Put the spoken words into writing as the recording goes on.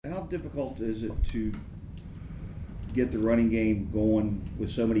difficult is it to get the running game going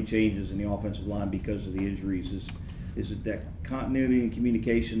with so many changes in the offensive line because of the injuries? Is it that continuity and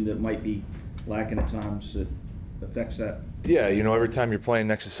communication that might be lacking at times that affects that? Yeah, every time you're playing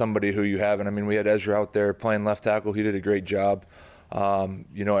next to somebody who you haven't. I mean, we had Ezra out there playing left tackle. He did a great job.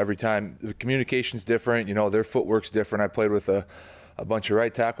 Every time the communication's different. Their footwork's different. I played with a bunch of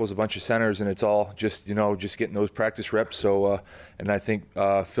right tackles, a bunch of centers, and it's all just getting those practice reps. So, and I think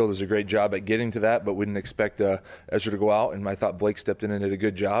Phil does a great job at getting to that, but we didn't expect Ezra to go out, and I thought Blake stepped in and did a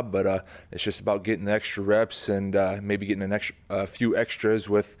good job. But it's just about getting the extra reps and maybe getting a few extras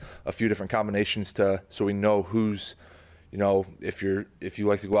with a few different combinations so we know who's, if you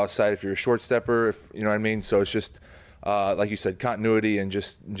like to go outside, if you're a short stepper, if you know what I mean. So it's just like you said, continuity and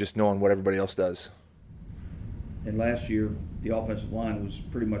just knowing what everybody else does. And last year, the offensive line was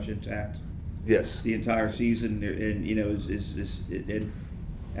pretty much intact. Yes. The entire season, and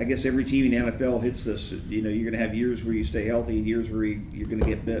I guess every team in the NFL hits this. You're going to have years where you stay healthy and years where you're going to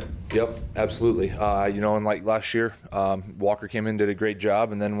get bit. Yep, absolutely. And like last year, Walker came in and did a great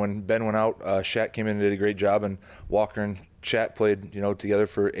job, and then when Ben went out, Shat came in and did a great job, and Walker and Shat played, together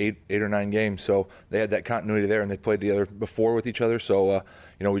for eight or 9 games. So they had that continuity there, and they played together before with each other. So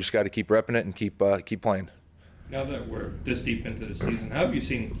we just got to keep repping it and keep playing. Now that we're this deep into the season, how have you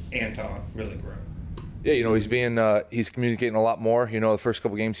seen Anton really grow? Yeah, he's communicating a lot more. The first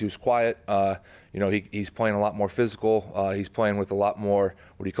couple games he was quiet. He's playing a lot more physical. He's playing with a lot more,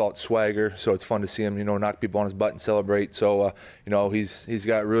 swagger. So it's fun to see him, knock people on his butt and celebrate. So, he's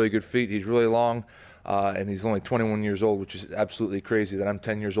got really good feet. He's really long, and he's only 21 years old, which is absolutely crazy that I'm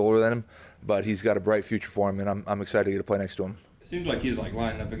 10 years older than him. But he's got a bright future for him, and I'm excited to get to play next to him. Seems like he's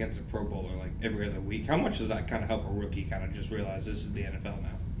lining up against a Pro Bowler every other week. How much does that kind of help a rookie kind of just realize this is the NFL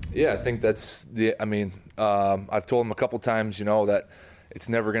now? Yeah, I think that's I've told him a couple times, that it's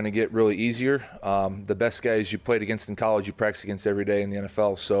never going to get really easier. The best guys you played against in college, you practice against every day in the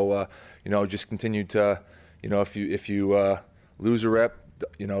NFL. So, just continue to, if you lose a rep,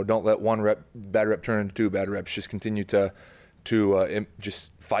 don't let one bad rep turn into 2 bad reps. Just continue to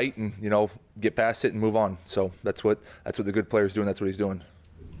just fight and get past it and move on. So that's what the good players do, and that's what he's doing.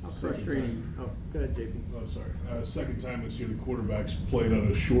 How frustrating. Oh, go ahead, JP. Oh, sorry. Second time this year the quarterback's played on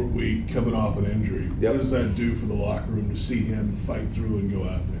a short week coming off an injury. Yep. What does that do for the locker room to see him fight through and go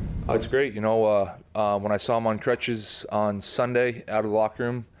out there? It's great. When I saw him on crutches on Sunday out of the locker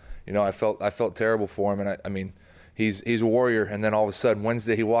room, I felt terrible for him, and I mean he's a warrior. And then all of a sudden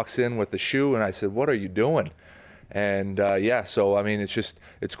Wednesday he walks in with the shoe, and I said, "What are you doing?" And so I mean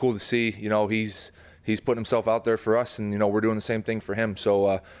it's cool to see. He's putting himself out there for us, and we're doing the same thing for him.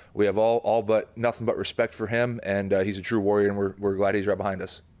 So we have all but nothing but respect for him, and he's a true warrior, and we're glad he's right behind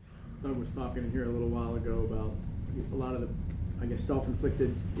us. Doug was talking here a little while ago about a lot of the,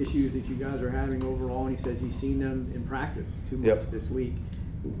 self-inflicted issues that you guys are having overall, and he says he's seen them in practice too much this week.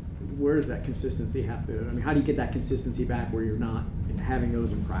 Where does that consistency have to? How do you get that consistency back where you're not having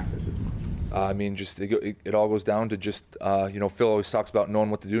those in practice as much? It all goes down to just, Phil always talks about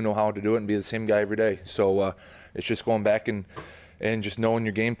knowing what to do, know how to do it, and be the same guy every day. So it's just going back and just knowing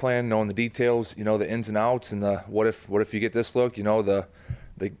your game plan, knowing the details, the ins and outs, and the what if you get this look,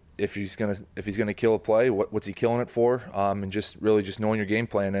 if he's gonna kill a play, what's he killing it for, and just really just knowing your game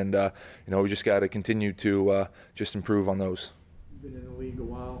plan, and we just got to continue to just improve on those. You've been in the league a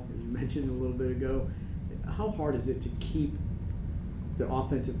while, as you mentioned a little bit ago. How hard is it to keep the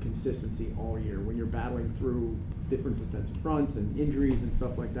offensive consistency all year when you're battling through different defensive fronts and injuries and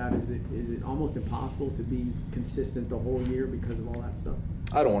stuff like that? Is it almost impossible to be consistent the whole year because of all that stuff?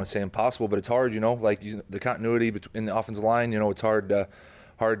 I don't want to say impossible, but it's hard. The continuity in the offensive line. It's hard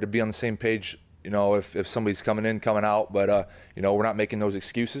to be on the same page. If somebody's coming in, coming out, but we're not making those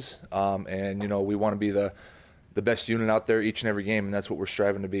excuses, and we want to be the best unit out there each and every game, and that's what we're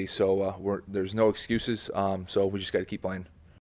striving to be. So there's no excuses. So we just got to keep playing.